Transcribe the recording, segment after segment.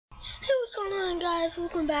going on, guys?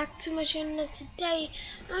 Welcome back to my channel. Today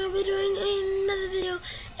I'm gonna be doing another video,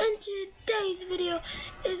 and today's video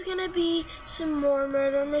is gonna be some more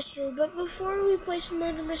murder mystery. But before we play some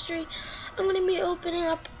murder mystery, I'm gonna be opening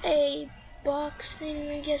up a box thing,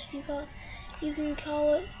 I guess you can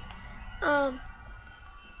call it.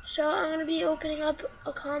 So I'm gonna be opening up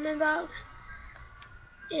a comment box,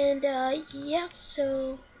 and yeah.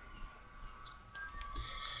 So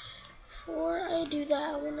before I do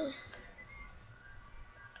that, I wanna.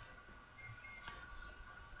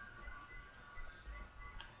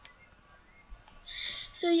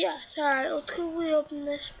 So yeah, sorry, let's quickly open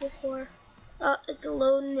this before it's a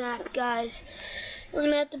loading map, guys. We're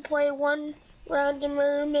gonna have to play one round of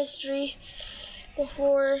murder mystery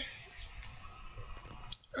before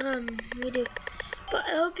we do. But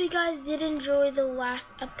I hope you guys did enjoy the last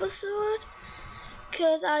episode,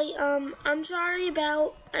 cause I'm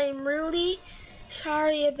really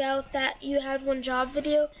sorry about that You Had One Job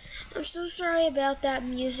video. I'm so sorry about that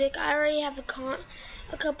music. I already have a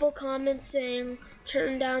couple comments saying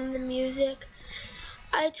turn down the music.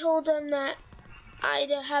 I told them that I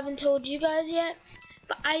haven't told you guys yet,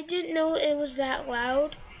 but I didn't know it was that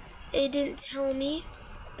loud. It didn't tell me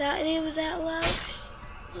that it was that loud.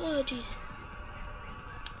 Oh jeez.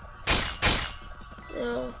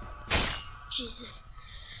 Oh Jesus.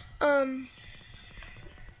 Turn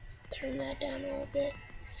that down a little bit.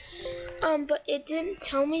 But it didn't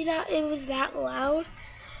tell me that it was that loud.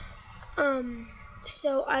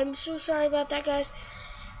 So I'm so sorry about that, guys.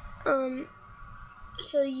 So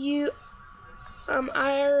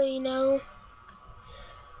I already know.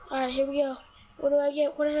 Alright, here we go. What do I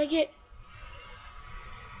get? What did I get?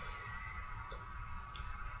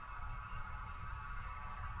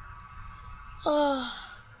 Oh,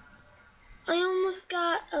 I almost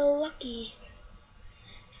got a lucky.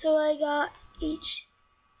 So I got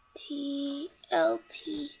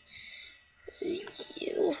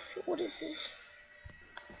HTLTU. What is this?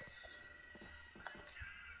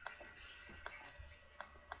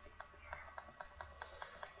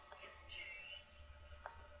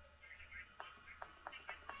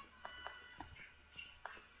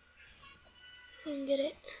 I don't get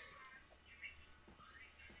it.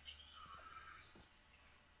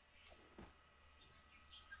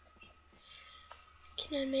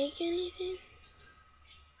 Can I make anything?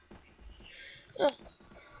 Oh.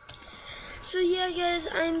 So yeah, guys,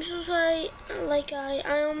 I'm so sorry. Like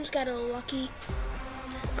I almost got a lucky.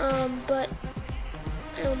 But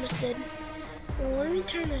I almost did. Well, let me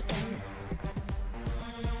turn that down.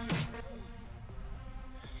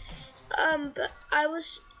 But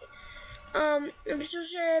I'm so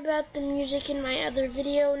sorry about the music in my other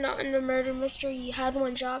video, not in the murder mystery You Had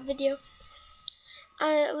One Job video.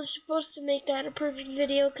 I was supposed to make that a perfect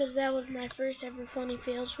video because that was my first ever funny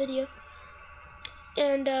fails video.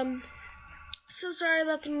 And so sorry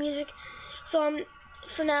about the music. So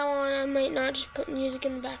for now on, I might not just put music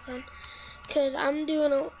in the background because I'm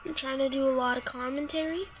trying to do a lot of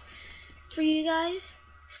commentary for you guys.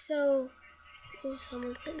 So, oh,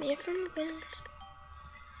 someone sent me a friend request.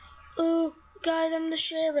 Oh, guys, I'm the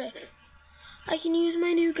sheriff. I can use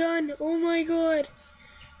my new gun. Oh my god.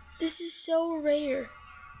 This is so rare.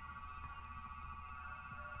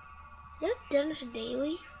 Is that Dennis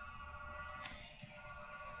Daly?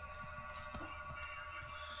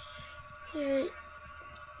 Alright.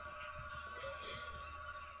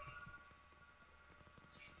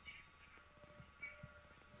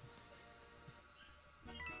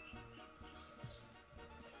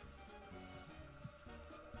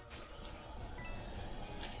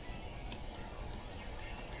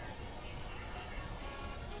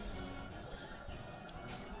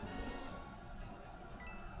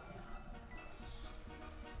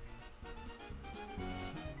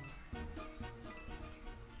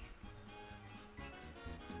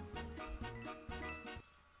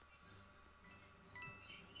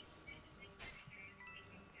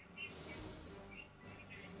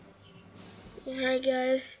 Alright,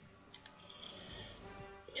 guys.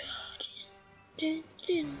 Oh, jeez. Dun,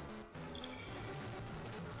 dun.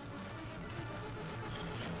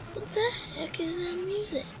 What the heck is that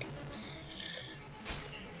music?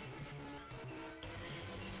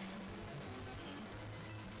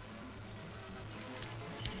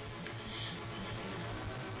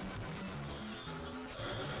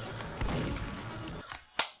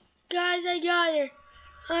 Guys, I got her.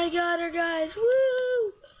 I got her, guys.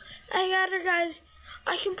 Woo! I got her, guys.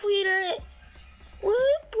 I completed it.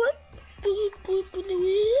 Whoop, whoop.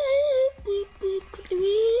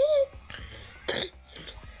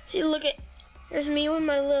 See, look at. There's me with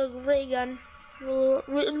my little ray gun. Little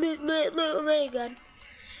ray gun.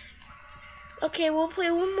 Okay, we'll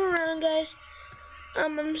play one more round, guys.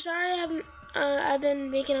 I'm sorry I haven't. I've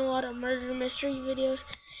been making a lot of murder mystery videos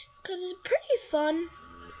because it's pretty fun,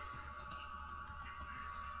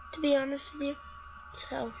 to be honest with you.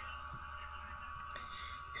 So,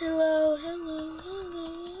 hello, hello, hello, hello.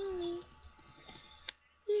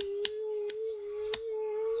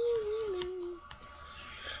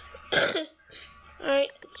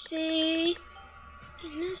 Alright, let's see.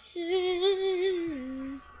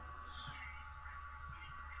 Innocent.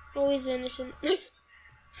 Always innocent.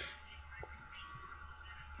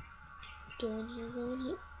 Go in here, go in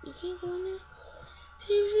here. You can't go in there.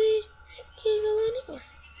 Seriously? You can't go anywhere.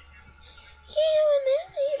 You can't go in there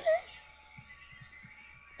either.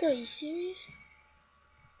 Bro, are you serious?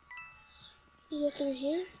 You go through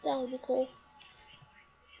here? That would be cool.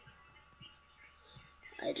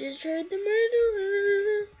 I just heard the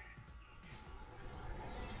murderer.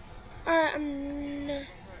 Alright,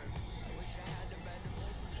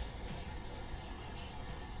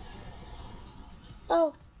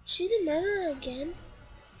 Oh, she the murderer again?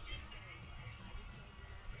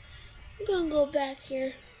 I'm gonna go back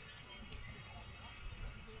here.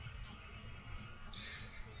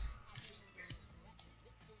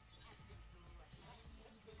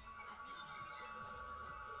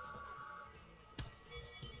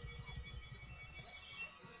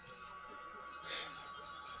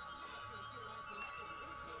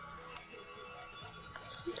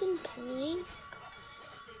 Something playing?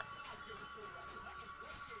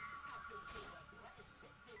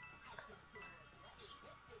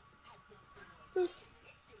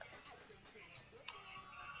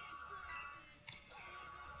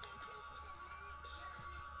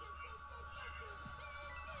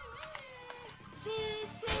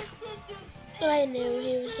 I knew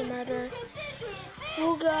he was the murderer.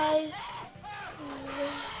 Well, guys,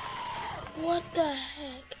 what the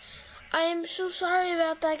heck? I am so sorry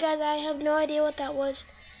about that, guys. I have no idea what that was.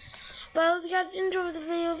 But I hope you guys enjoyed the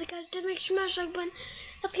video. If you guys did, make sure to smash the like button.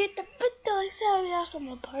 Let's get the 50 likes. That would be awesome.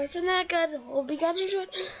 Apart from that, guys, I hope you guys enjoyed.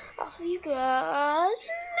 I'll see you guys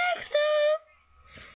next time.